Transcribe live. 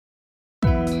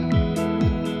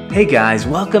Hey guys,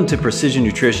 welcome to Precision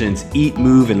Nutrition's Eat,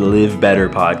 Move, and Live Better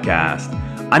podcast.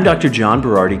 I'm Dr. John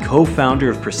Berardi, co-founder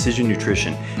of Precision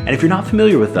Nutrition, and if you're not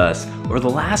familiar with us, over the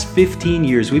last 15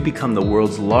 years, we've become the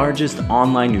world's largest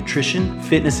online nutrition,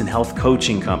 fitness, and health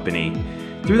coaching company.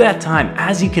 Through that time,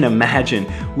 as you can imagine,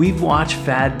 we've watched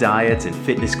fad diets and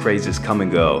fitness crazes come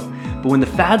and go. But when the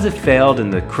fads have failed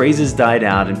and the crazes died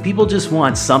out and people just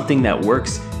want something that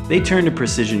works, they turn to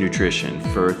Precision Nutrition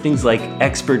for things like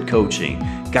expert coaching,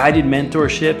 guided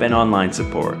mentorship, and online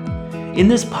support. In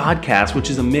this podcast, which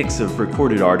is a mix of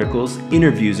recorded articles,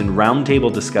 interviews, and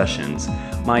roundtable discussions,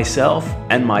 myself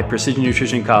and my Precision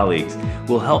Nutrition colleagues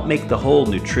will help make the whole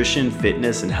nutrition,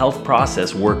 fitness, and health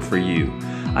process work for you.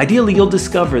 Ideally, you'll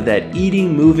discover that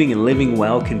eating, moving, and living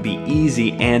well can be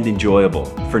easy and enjoyable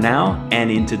for now and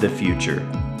into the future.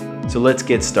 So let's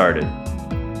get started.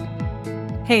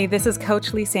 Hey, this is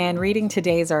Coach Lisanne reading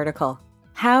today's article,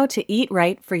 How to Eat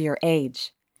Right for Your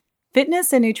Age.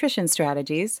 Fitness and Nutrition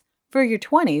Strategies for Your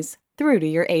 20s through to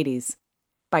Your 80s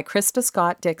by Krista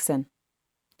Scott Dixon.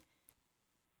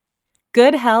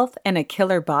 Good health and a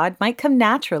killer bod might come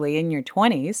naturally in your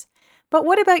 20s, but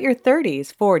what about your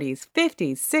 30s, 40s,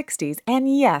 50s, 60s,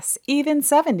 and yes, even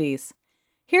 70s?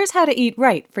 Here's how to eat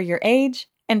right for your age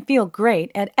and feel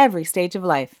great at every stage of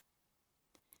life.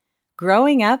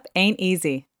 Growing up ain't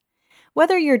easy.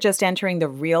 Whether you're just entering the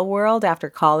real world after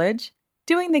college,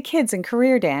 doing the kids and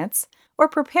career dance, or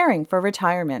preparing for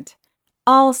retirement,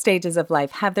 all stages of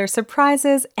life have their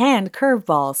surprises and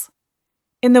curveballs.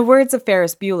 In the words of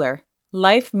Ferris Bueller,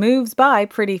 life moves by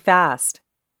pretty fast.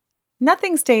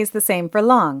 Nothing stays the same for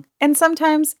long, and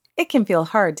sometimes it can feel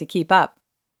hard to keep up.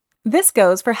 This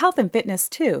goes for health and fitness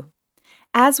too.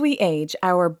 As we age,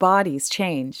 our bodies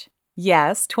change.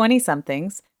 Yes,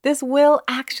 20-somethings, this will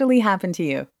actually happen to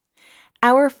you.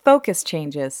 Our focus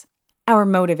changes. Our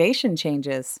motivation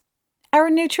changes.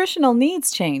 Our nutritional needs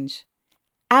change.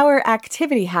 Our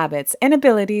activity habits and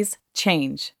abilities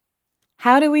change.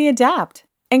 How do we adapt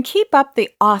and keep up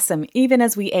the awesome even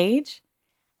as we age?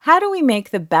 How do we make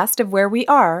the best of where we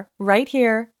are right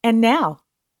here and now?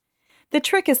 The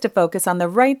trick is to focus on the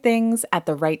right things at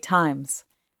the right times.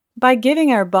 By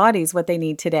giving our bodies what they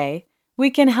need today, we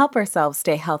can help ourselves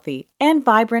stay healthy and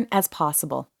vibrant as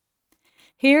possible.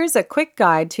 Here's a quick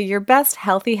guide to your best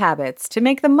healthy habits to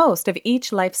make the most of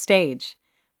each life stage.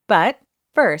 But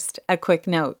first, a quick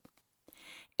note.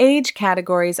 Age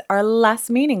categories are less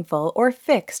meaningful or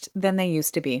fixed than they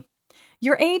used to be.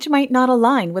 Your age might not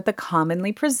align with the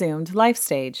commonly presumed life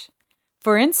stage.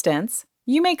 For instance,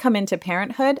 you may come into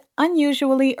parenthood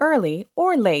unusually early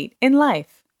or late in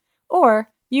life. Or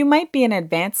you might be an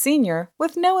advanced senior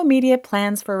with no immediate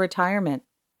plans for retirement.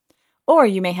 Or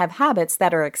you may have habits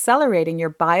that are accelerating your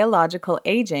biological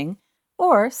aging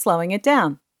or slowing it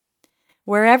down.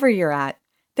 Wherever you're at,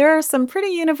 there are some pretty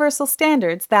universal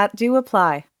standards that do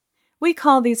apply. We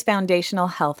call these foundational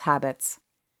health habits.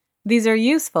 These are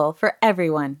useful for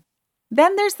everyone.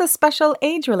 Then there's the special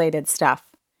age-related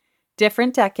stuff.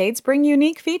 Different decades bring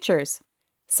unique features.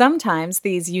 Sometimes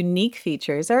these unique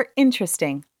features are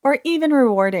interesting or even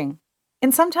rewarding,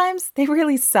 and sometimes they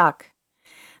really suck.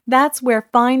 That's where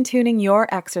fine-tuning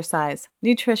your exercise,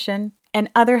 nutrition, and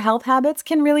other health habits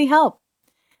can really help.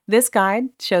 This guide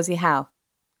shows you how.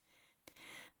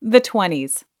 The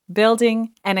 20s,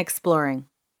 building and exploring.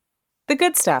 The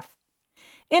good stuff.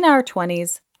 In our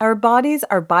 20s, our bodies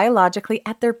are biologically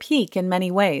at their peak in many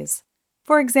ways.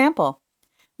 For example,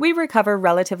 we recover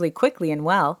relatively quickly and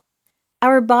well.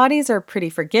 Our bodies are pretty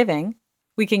forgiving.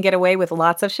 We can get away with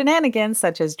lots of shenanigans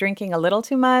such as drinking a little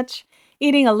too much,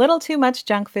 eating a little too much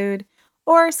junk food,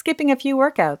 or skipping a few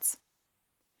workouts.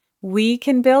 We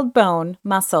can build bone,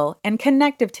 muscle, and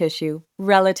connective tissue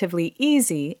relatively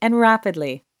easy and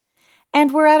rapidly.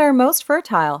 And we're at our most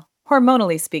fertile,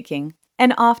 hormonally speaking,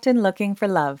 and often looking for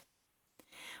love.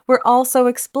 We're also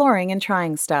exploring and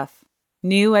trying stuff.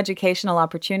 New educational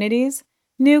opportunities,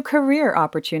 new career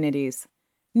opportunities,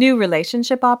 new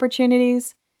relationship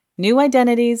opportunities, new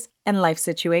identities, and life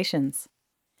situations.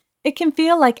 It can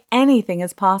feel like anything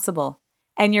is possible,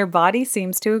 and your body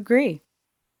seems to agree.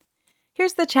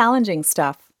 Here's the challenging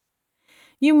stuff.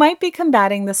 You might be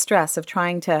combating the stress of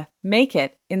trying to make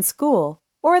it in school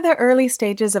or the early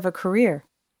stages of a career.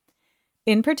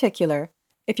 In particular,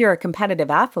 if you're a competitive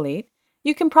athlete,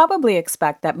 you can probably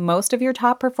expect that most of your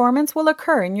top performance will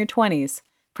occur in your 20s.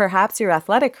 Perhaps your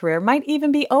athletic career might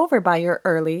even be over by your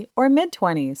early or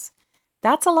mid-20s.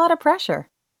 That's a lot of pressure.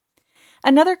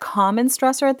 Another common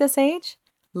stressor at this age?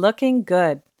 Looking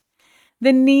good.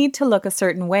 The need to look a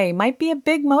certain way might be a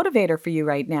big motivator for you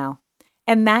right now,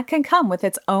 and that can come with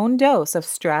its own dose of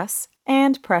stress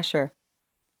and pressure.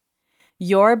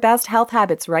 your best health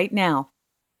habits right now.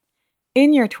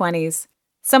 In your 20s,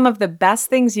 some of the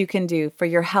best things you can do for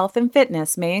your health and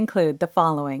fitness may include the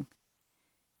following.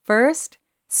 First,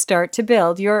 start to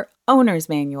build your owner's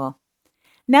manual.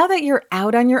 Now that you're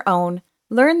out on your own,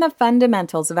 learn the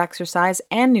fundamentals of exercise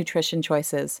and nutrition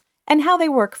choices and how they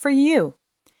work for you.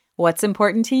 What's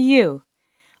important to you?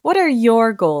 What are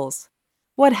your goals?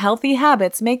 What healthy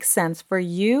habits make sense for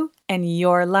you and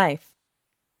your life?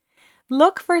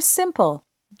 Look for simple,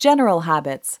 general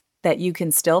habits that you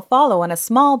can still follow on a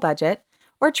small budget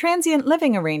or transient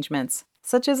living arrangements,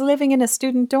 such as living in a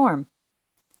student dorm.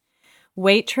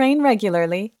 Weight train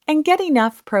regularly and get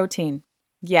enough protein.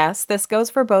 Yes, this goes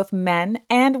for both men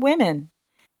and women.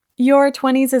 Your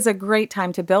 20s is a great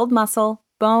time to build muscle,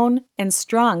 bone, and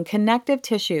strong connective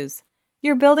tissues.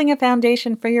 You're building a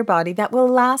foundation for your body that will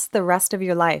last the rest of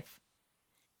your life.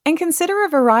 And consider a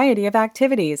variety of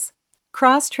activities.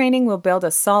 Cross-training will build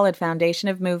a solid foundation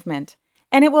of movement,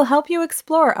 and it will help you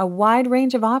explore a wide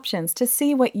range of options to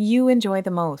see what you enjoy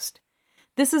the most.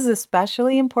 This is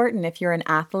especially important if you're an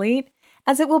athlete,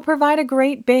 as it will provide a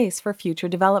great base for future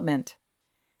development.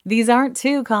 These aren't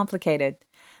too complicated.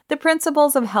 The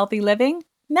principles of healthy living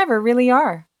never really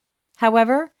are.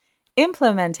 However,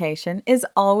 implementation is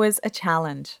always a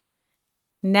challenge.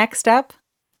 Next up,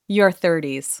 your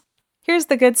 30s. Here's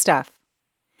the good stuff.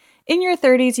 In your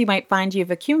 30s, you might find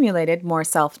you've accumulated more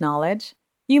self-knowledge.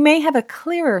 You may have a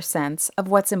clearer sense of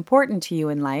what's important to you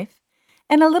in life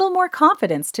and a little more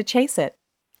confidence to chase it.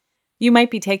 You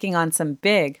might be taking on some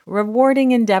big,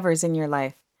 rewarding endeavors in your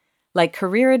life, like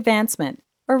career advancement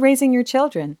or raising your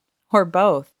children, or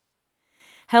both.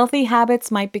 Healthy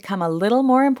habits might become a little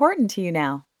more important to you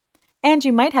now, and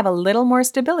you might have a little more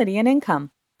stability in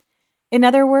income. In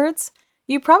other words,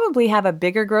 you probably have a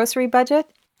bigger grocery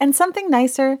budget and something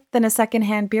nicer than a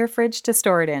secondhand beer fridge to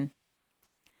store it in.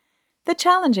 The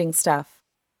challenging stuff.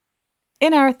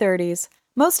 In our 30s,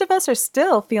 most of us are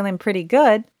still feeling pretty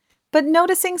good, but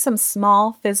noticing some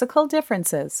small physical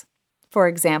differences. For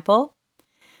example,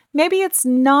 maybe it's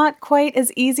not quite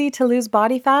as easy to lose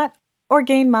body fat or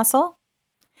gain muscle.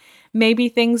 Maybe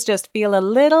things just feel a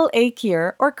little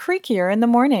achier or creakier in the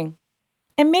morning.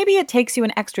 And maybe it takes you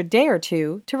an extra day or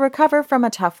two to recover from a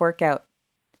tough workout.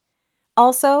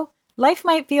 Also, life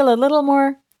might feel a little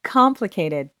more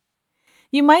complicated.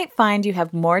 You might find you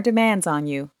have more demands on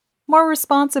you, more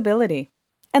responsibility,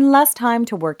 and less time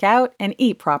to work out and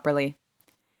eat properly.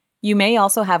 You may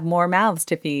also have more mouths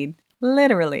to feed,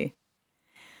 literally.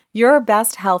 Your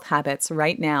best health habits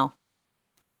right now.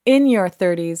 In your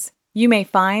 30s, you may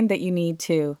find that you need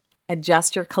to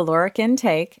adjust your caloric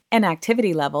intake and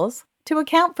activity levels to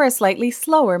account for a slightly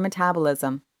slower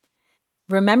metabolism.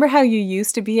 Remember how you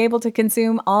used to be able to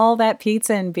consume all that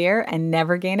pizza and beer and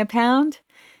never gain a pound?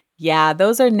 Yeah,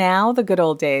 those are now the good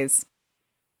old days.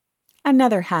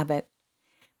 Another habit.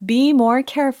 Be more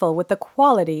careful with the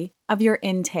quality of your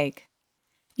intake.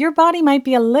 Your body might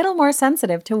be a little more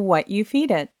sensitive to what you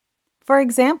feed it. For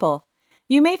example,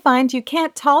 you may find you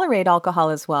can't tolerate alcohol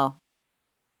as well.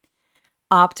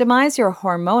 Optimize your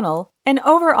hormonal and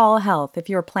overall health if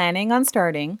you're planning on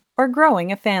starting or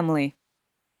growing a family.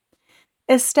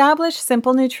 Establish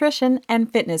simple nutrition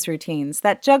and fitness routines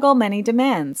that juggle many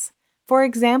demands. For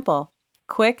example,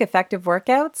 quick, effective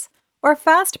workouts or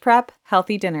fast prep,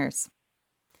 healthy dinners.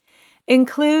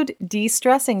 Include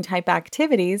de-stressing type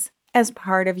activities as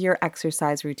part of your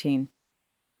exercise routine.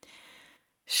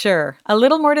 Sure, a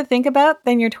little more to think about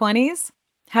than your 20s.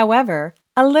 However,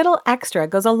 a little extra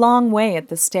goes a long way at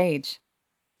this stage.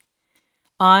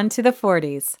 On to the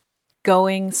 40s,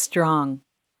 going strong.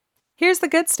 Here's the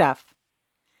good stuff.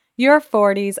 Your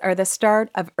 40s are the start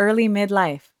of early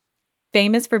midlife.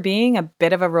 Famous for being a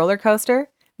bit of a roller coaster,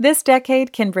 this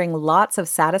decade can bring lots of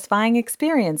satisfying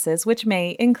experiences which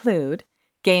may include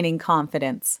gaining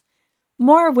confidence,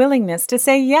 more willingness to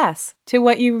say yes to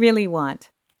what you really want,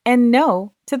 and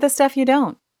no to the stuff you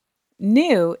don't.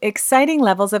 New, exciting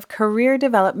levels of career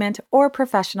development or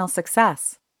professional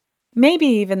success. Maybe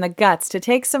even the guts to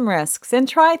take some risks and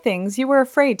try things you were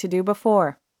afraid to do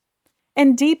before.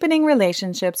 And deepening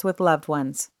relationships with loved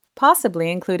ones,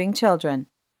 possibly including children.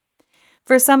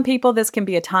 For some people, this can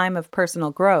be a time of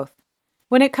personal growth.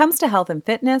 When it comes to health and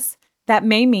fitness, that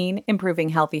may mean improving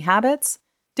healthy habits,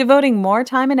 devoting more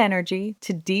time and energy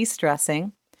to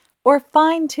de-stressing, or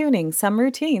fine-tuning some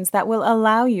routines that will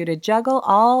allow you to juggle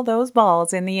all those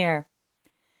balls in the air.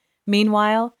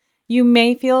 Meanwhile, you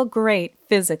may feel great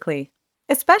physically,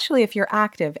 especially if you're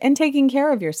active and taking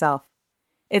care of yourself.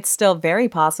 It's still very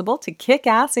possible to kick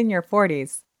ass in your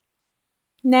 40s.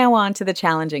 Now on to the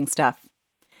challenging stuff.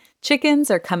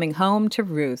 Chickens are coming home to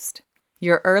roost.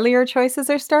 Your earlier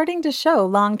choices are starting to show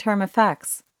long-term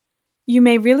effects. You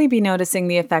may really be noticing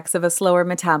the effects of a slower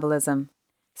metabolism,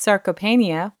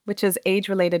 sarcopenia, which is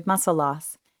age-related muscle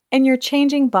loss, and your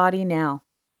changing body now.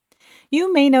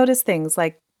 You may notice things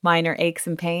like minor aches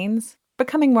and pains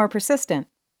becoming more persistent,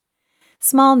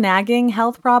 small nagging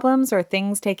health problems or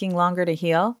things taking longer to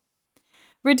heal,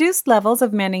 reduced levels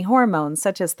of many hormones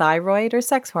such as thyroid or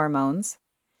sex hormones,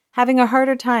 having a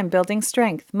harder time building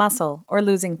strength, muscle, or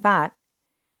losing fat,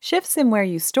 shifts in where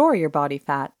you store your body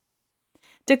fat,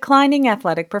 declining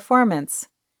athletic performance.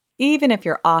 Even if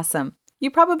you're awesome,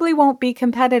 you probably won't be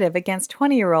competitive against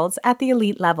 20-year-olds at the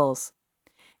elite levels,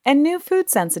 and new food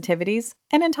sensitivities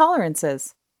and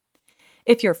intolerances.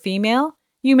 If you're female,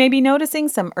 you may be noticing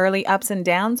some early ups and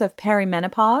downs of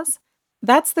perimenopause.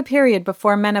 That's the period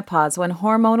before menopause when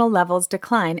hormonal levels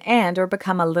decline and or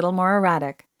become a little more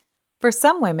erratic. For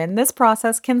some women, this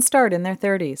process can start in their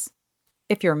 30s.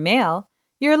 If you're male,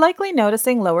 you're likely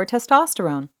noticing lower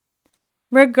testosterone.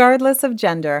 Regardless of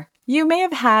gender, you may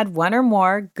have had one or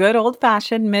more good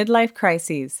old-fashioned midlife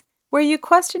crises where you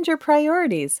questioned your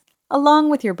priorities along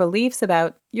with your beliefs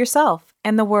about yourself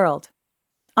and the world.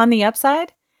 On the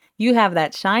upside, you have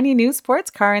that shiny new sports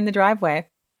car in the driveway.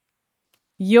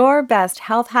 Your best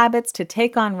health habits to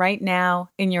take on right now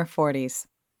in your 40s.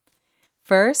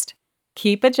 First,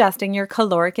 keep adjusting your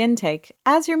caloric intake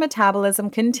as your metabolism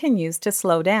continues to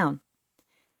slow down.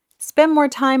 Spend more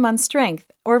time on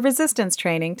strength or resistance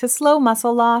training to slow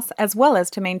muscle loss as well as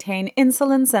to maintain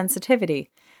insulin sensitivity,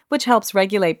 which helps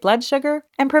regulate blood sugar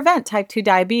and prevent type 2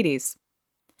 diabetes.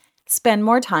 Spend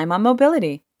more time on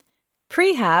mobility.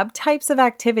 Prehab types of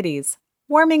activities,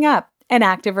 warming up, and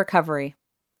active recovery.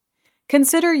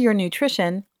 Consider your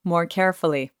nutrition more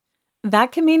carefully.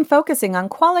 That can mean focusing on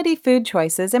quality food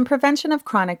choices and prevention of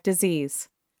chronic disease.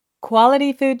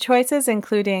 Quality food choices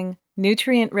including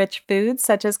nutrient-rich foods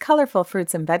such as colorful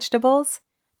fruits and vegetables,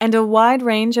 and a wide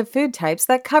range of food types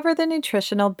that cover the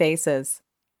nutritional bases.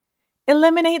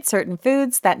 Eliminate certain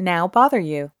foods that now bother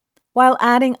you, while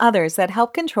adding others that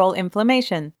help control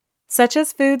inflammation, such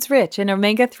as foods rich in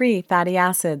omega-3 fatty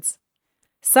acids.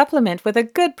 Supplement with a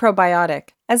good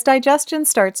probiotic as digestion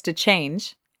starts to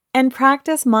change, and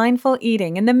practice mindful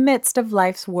eating in the midst of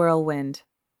life's whirlwind.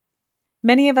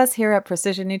 Many of us here at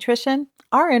Precision Nutrition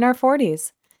are in our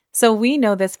 40s, so we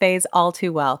know this phase all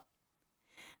too well.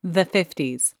 The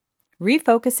 50s,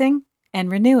 refocusing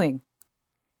and renewing.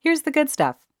 Here's the good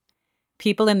stuff.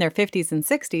 People in their 50s and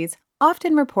 60s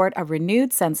often report a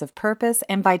renewed sense of purpose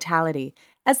and vitality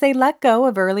as they let go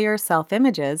of earlier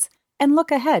self-images and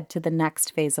look ahead to the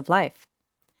next phase of life.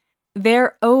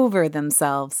 They're over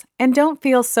themselves and don't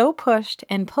feel so pushed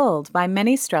and pulled by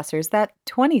many stressors that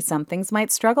 20-somethings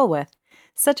might struggle with,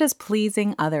 such as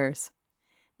pleasing others.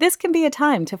 This can be a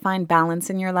time to find balance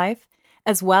in your life,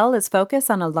 as well as focus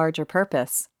on a larger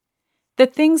purpose. The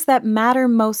things that matter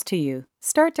most to you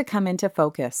start to come into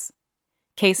focus.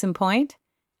 Case in point,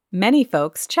 many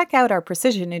folks check out our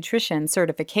Precision Nutrition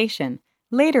certification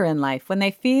later in life when they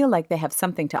feel like they have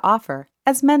something to offer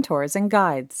as mentors and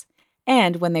guides,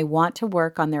 and when they want to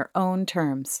work on their own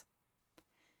terms.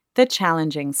 The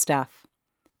challenging stuff.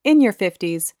 In your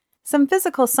 50s, some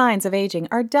physical signs of aging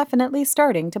are definitely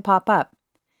starting to pop up.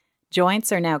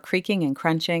 Joints are now creaking and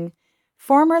crunching.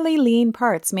 Formerly lean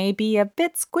parts may be a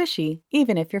bit squishy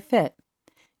even if you're fit.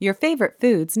 Your favorite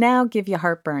foods now give you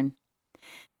heartburn.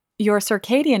 Your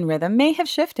circadian rhythm may have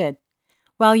shifted.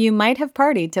 While you might have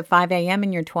partied to 5 a.m.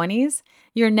 in your 20s,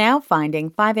 you're now finding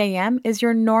 5 a.m. is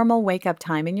your normal wake-up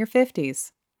time in your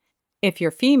 50s. If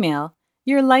you're female,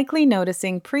 you're likely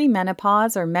noticing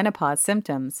premenopause or menopause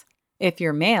symptoms. If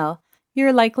you're male,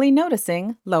 you're likely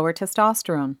noticing lower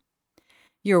testosterone.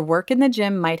 Your work in the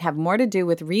gym might have more to do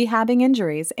with rehabbing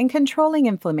injuries and controlling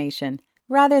inflammation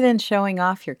rather than showing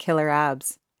off your killer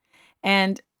abs.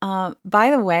 And, by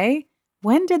the way,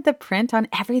 when did the print on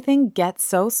everything get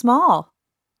so small?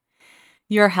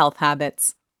 Your health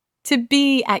habits. To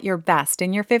be at your best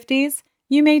in your 50s,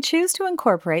 you may choose to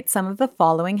incorporate some of the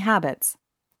following habits.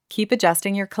 Keep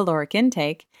adjusting your caloric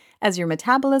intake as your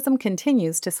metabolism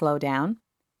continues to slow down.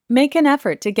 Make an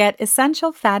effort to get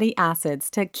essential fatty acids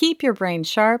to keep your brain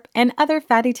sharp and other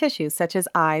fatty tissues such as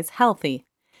eyes healthy.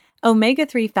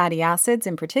 Omega-3 fatty acids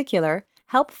in particular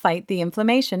help fight the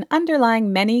inflammation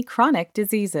underlying many chronic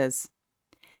diseases.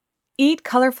 Eat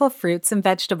colorful fruits and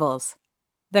vegetables.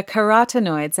 The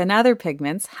carotenoids and other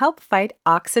pigments help fight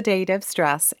oxidative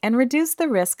stress and reduce the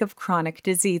risk of chronic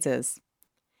diseases.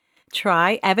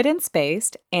 Try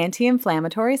evidence-based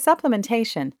anti-inflammatory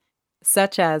supplementation,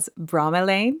 such as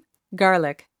bromelain,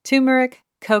 garlic, turmeric,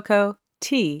 cocoa,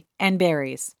 tea, and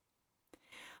berries.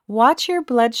 Watch your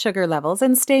blood sugar levels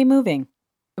and stay moving.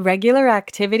 Regular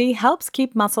activity helps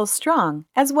keep muscles strong,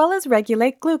 as well as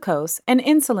regulate glucose and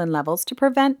insulin levels to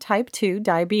prevent type 2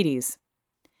 diabetes.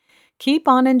 Keep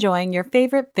on enjoying your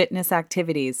favorite fitness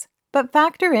activities, but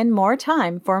factor in more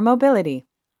time for mobility.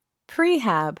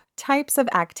 Prehab, types of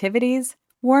activities,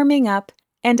 warming up,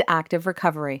 and active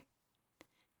recovery.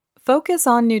 Focus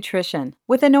on nutrition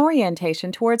with an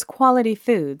orientation towards quality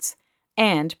foods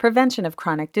and prevention of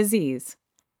chronic disease.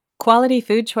 Quality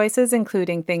food choices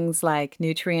including things like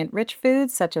nutrient-rich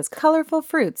foods such as colorful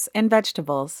fruits and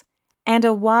vegetables, and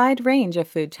a wide range of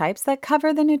food types that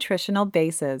cover the nutritional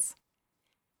bases.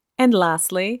 And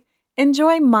lastly,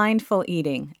 enjoy mindful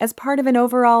eating as part of an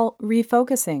overall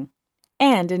refocusing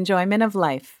and enjoyment of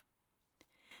life.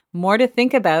 More to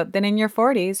think about than in your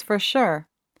 40s for sure,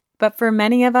 but for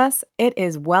many of us, it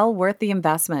is well worth the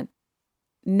investment.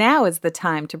 Now is the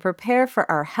time to prepare for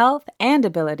our health and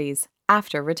abilities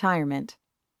after retirement.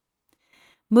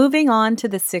 Moving on to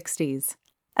the 60s,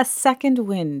 a second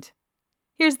wind.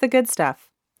 Here's the good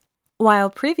stuff. While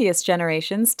previous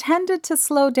generations tended to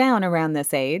slow down around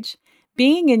this age,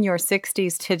 being in your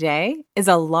 60s today is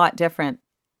a lot different.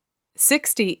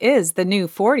 60 is the new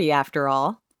 40 after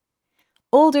all.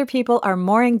 Older people are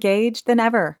more engaged than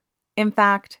ever. In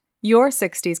fact, your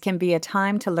 60s can be a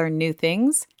time to learn new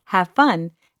things, have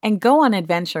fun, and go on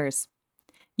adventures.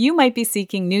 You might be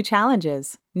seeking new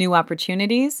challenges, new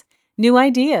opportunities, new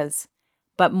ideas,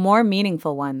 but more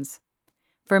meaningful ones.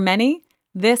 For many,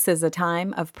 this is a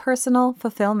time of personal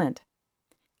fulfillment.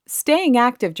 Staying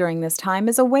active during this time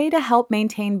is a way to help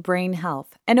maintain brain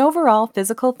health and overall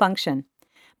physical function,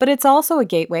 but it's also a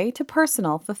gateway to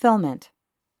personal fulfillment.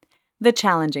 The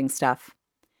challenging stuff.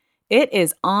 It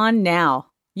is on now.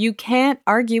 You can't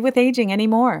argue with aging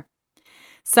anymore.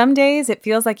 Some days it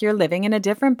feels like you're living in a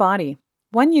different body,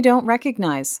 one you don't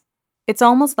recognize. It's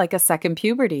almost like a second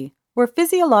puberty, where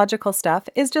physiological stuff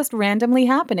is just randomly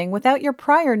happening without your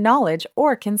prior knowledge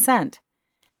or consent.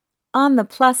 On the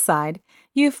plus side,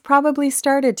 you've probably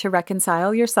started to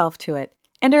reconcile yourself to it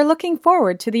and are looking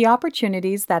forward to the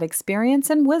opportunities that experience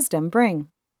and wisdom bring.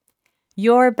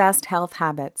 Your best health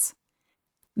habits.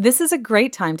 This is a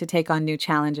great time to take on new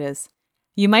challenges.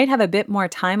 You might have a bit more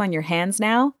time on your hands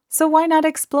now, so why not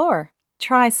explore?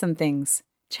 Try some things.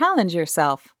 Challenge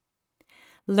yourself.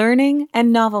 Learning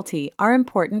and novelty are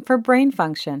important for brain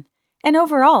function and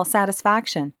overall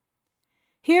satisfaction.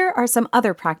 Here are some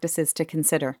other practices to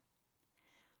consider.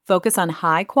 Focus on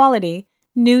high-quality,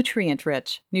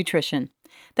 nutrient-rich nutrition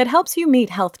that helps you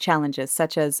meet health challenges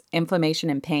such as inflammation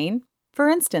and pain, for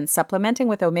instance, supplementing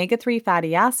with omega-3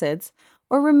 fatty acids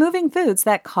or removing foods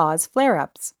that cause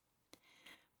flare-ups.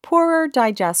 Poorer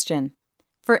digestion,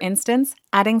 for instance,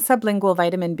 adding sublingual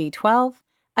vitamin B12,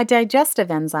 a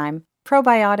digestive enzyme,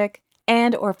 probiotic,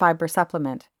 and/or fiber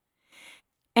supplement.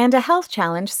 And a health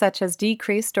challenge such as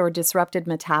decreased or disrupted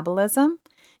metabolism,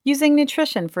 using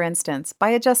nutrition, for instance, by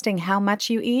adjusting how much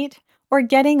you eat or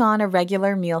getting on a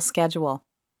regular meal schedule.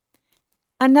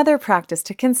 Another practice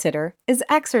to consider is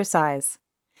exercise.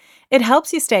 It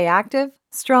helps you stay active,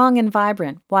 strong, and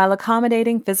vibrant while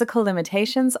accommodating physical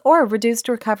limitations or reduced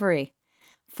recovery.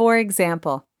 For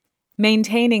example,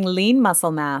 maintaining lean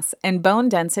muscle mass and bone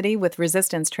density with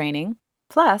resistance training,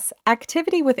 plus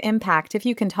activity with impact if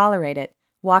you can tolerate it,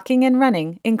 walking and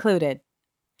running included.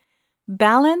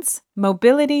 Balance,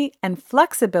 mobility, and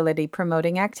flexibility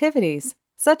promoting activities,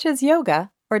 such as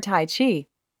yoga or Tai Chi.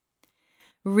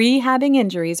 Rehabbing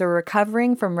injuries or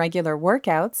recovering from regular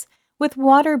workouts with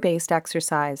water-based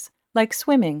exercise, like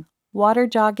swimming, water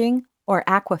jogging, or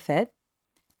aquafit.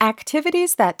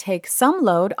 Activities that take some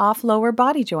load off lower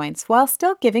body joints while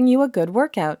still giving you a good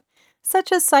workout,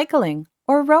 such as cycling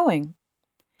or rowing.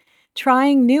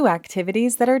 Trying new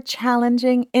activities that are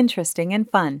challenging, interesting, and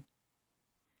fun.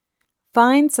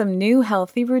 Find some new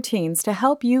healthy routines to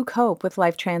help you cope with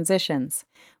life transitions,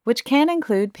 which can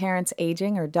include parents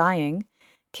aging or dying,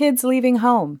 kids leaving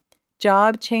home,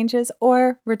 job changes,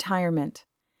 or retirement.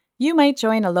 You might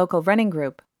join a local running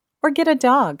group, or get a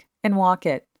dog and walk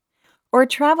it, or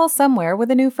travel somewhere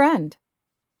with a new friend.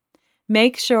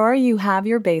 Make sure you have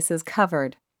your bases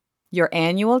covered. Your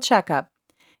annual checkup,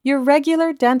 your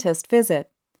regular dentist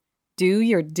visit. Do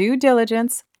your due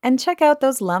diligence and check out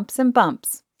those lumps and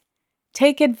bumps.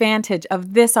 Take advantage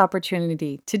of this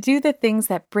opportunity to do the things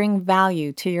that bring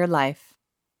value to your life.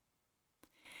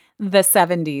 The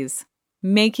 70s,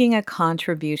 making a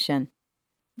contribution.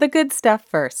 The good stuff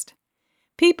first.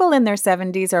 People in their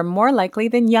 70s are more likely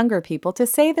than younger people to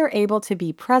say they're able to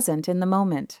be present in the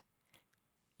moment.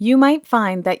 You might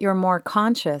find that you're more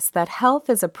conscious that health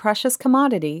is a precious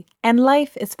commodity and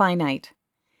life is finite.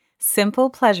 Simple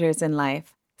pleasures in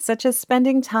life, such as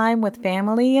spending time with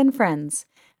family and friends,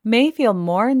 may feel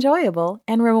more enjoyable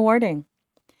and rewarding.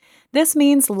 This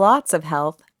means lots of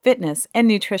health, fitness, and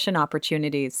nutrition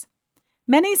opportunities.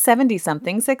 Many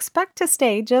 70-somethings expect to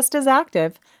stay just as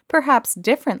active, perhaps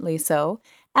differently so,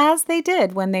 as they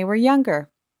did when they were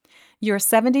younger. Your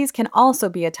 70s can also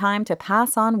be a time to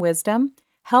pass on wisdom,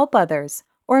 help others,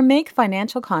 or make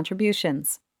financial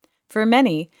contributions. For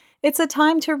many, it's a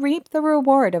time to reap the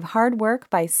reward of hard work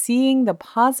by seeing the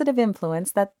positive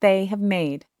influence that they have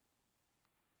made.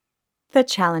 The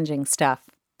challenging stuff.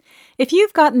 If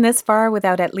you've gotten this far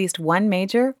without at least one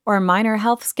major or minor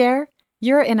health scare,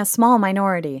 you're in a small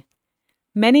minority.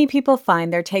 Many people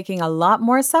find they're taking a lot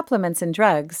more supplements and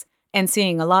drugs and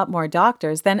seeing a lot more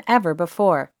doctors than ever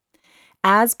before.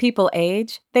 As people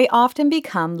age, they often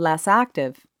become less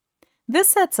active. This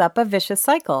sets up a vicious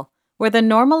cycle, where the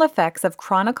normal effects of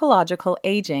chronological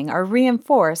aging are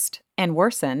reinforced and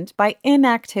worsened by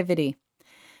inactivity.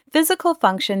 Physical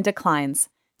function declines,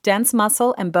 dense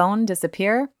muscle and bone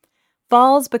disappear,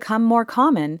 falls become more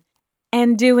common,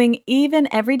 and doing even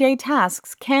everyday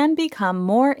tasks can become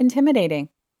more intimidating.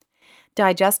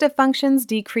 Digestive functions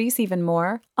decrease even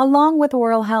more, along with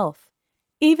oral health.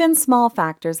 Even small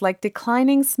factors like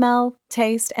declining smell,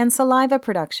 taste, and saliva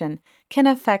production can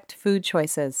affect food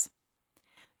choices.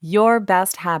 Your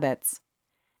best habits.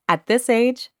 At this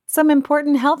age, some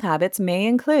important health habits may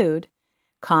include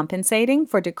compensating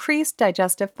for decreased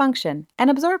digestive function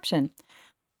and absorption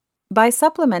by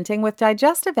supplementing with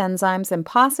digestive enzymes and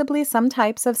possibly some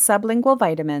types of sublingual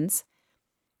vitamins,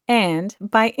 and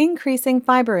by increasing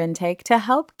fiber intake to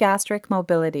help gastric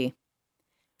mobility.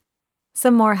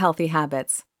 Some more healthy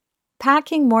habits.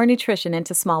 Packing more nutrition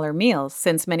into smaller meals,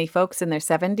 since many folks in their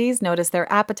 70s notice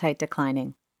their appetite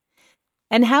declining.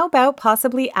 And how about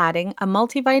possibly adding a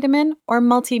multivitamin or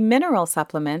multimineral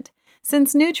supplement,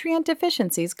 since nutrient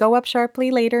deficiencies go up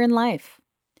sharply later in life?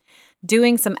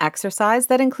 Doing some exercise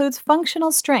that includes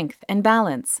functional strength and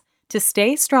balance to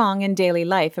stay strong in daily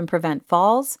life and prevent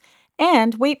falls,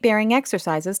 and weight-bearing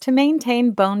exercises to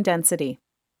maintain bone density.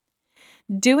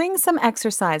 Doing some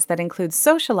exercise that includes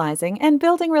socializing and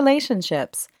building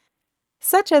relationships,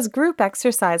 such as group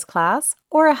exercise class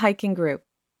or a hiking group.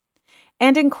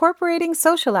 And incorporating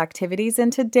social activities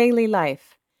into daily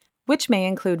life, which may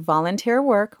include volunteer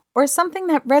work or something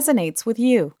that resonates with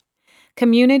you.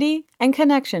 Community and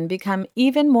connection become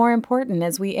even more important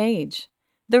as we age.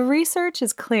 The research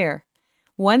is clear.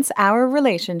 Once our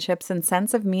relationships and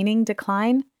sense of meaning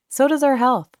decline, so does our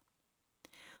health.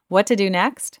 What to do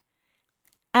next?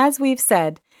 As we've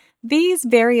said, these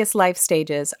various life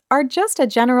stages are just a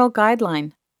general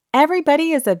guideline.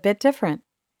 Everybody is a bit different.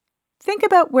 Think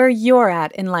about where you're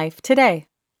at in life today.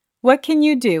 What can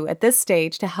you do at this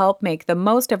stage to help make the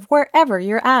most of wherever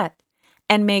you're at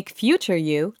and make future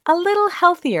you a little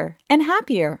healthier and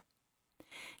happier?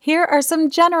 Here are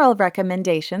some general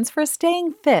recommendations for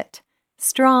staying fit,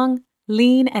 strong,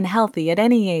 lean, and healthy at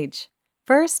any age.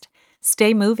 First,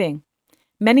 stay moving.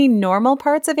 Many normal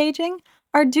parts of aging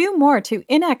are due more to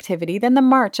inactivity than the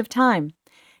march of time.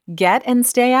 Get and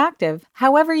stay active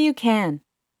however you can.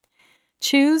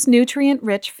 Choose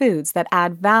nutrient-rich foods that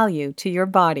add value to your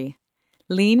body.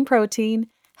 Lean protein,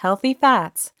 healthy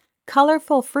fats,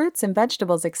 colorful fruits and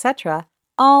vegetables, etc.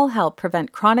 all help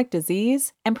prevent chronic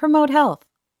disease and promote health.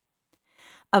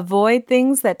 Avoid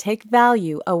things that take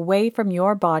value away from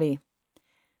your body.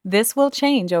 This will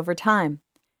change over time.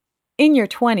 In your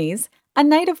 20s, a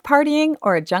night of partying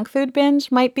or a junk food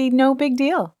binge might be no big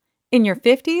deal. In your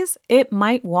 50s, it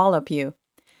might wallop you.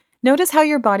 Notice how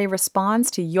your body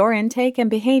responds to your intake and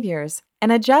behaviors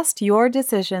and adjust your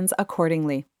decisions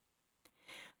accordingly.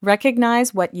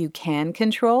 Recognize what you can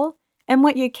control and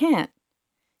what you can't.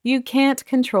 You can't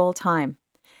control time.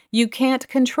 You can't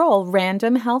control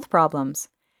random health problems,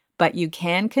 but you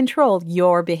can control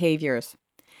your behaviors.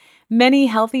 Many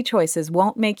healthy choices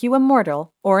won't make you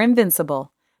immortal or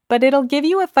invincible, but it'll give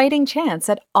you a fighting chance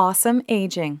at awesome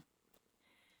aging.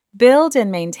 Build and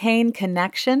maintain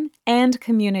connection and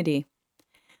community.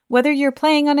 Whether you're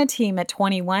playing on a team at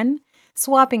 21,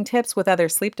 swapping tips with other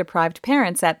sleep-deprived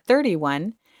parents at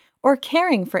 31, or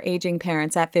caring for aging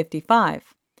parents at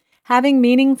 55, having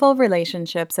meaningful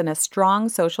relationships and a strong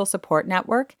social support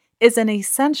network is an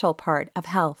essential part of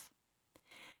health.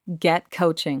 Get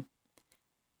coaching.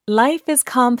 Life is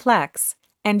complex,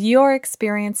 and your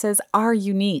experiences are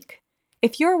unique.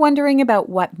 If you're wondering about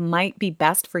what might be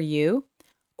best for you,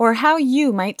 or how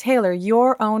you might tailor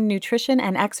your own nutrition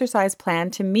and exercise plan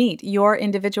to meet your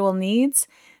individual needs,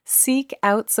 seek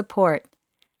out support.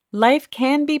 Life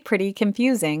can be pretty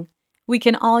confusing. We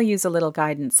can all use a little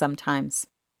guidance sometimes.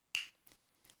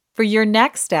 For your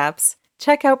next steps,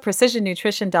 check out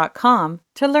precisionnutrition.com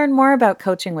to learn more about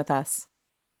coaching with us.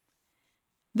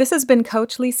 This has been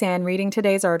Coach Lisanne reading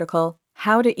today's article,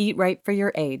 How to Eat Right for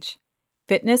Your Age: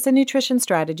 Fitness and Nutrition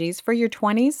Strategies for Your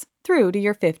 20s through to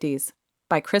Your 50s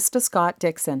by Krista Scott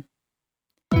Dixon.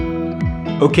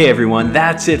 Okay, everyone,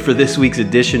 that's it for this week's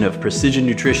edition of Precision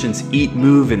Nutrition's Eat,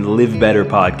 Move, and Live Better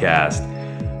podcast.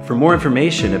 For more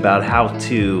information about how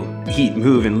to eat,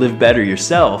 move, and live better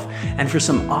yourself, and for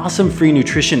some awesome free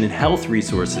nutrition and health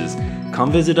resources,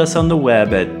 come visit us on the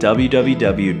web at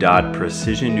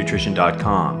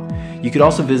www.precisionnutrition.com. You could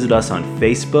also visit us on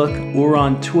Facebook or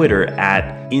on Twitter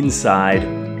at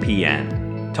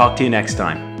InsidePN. Talk to you next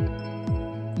time.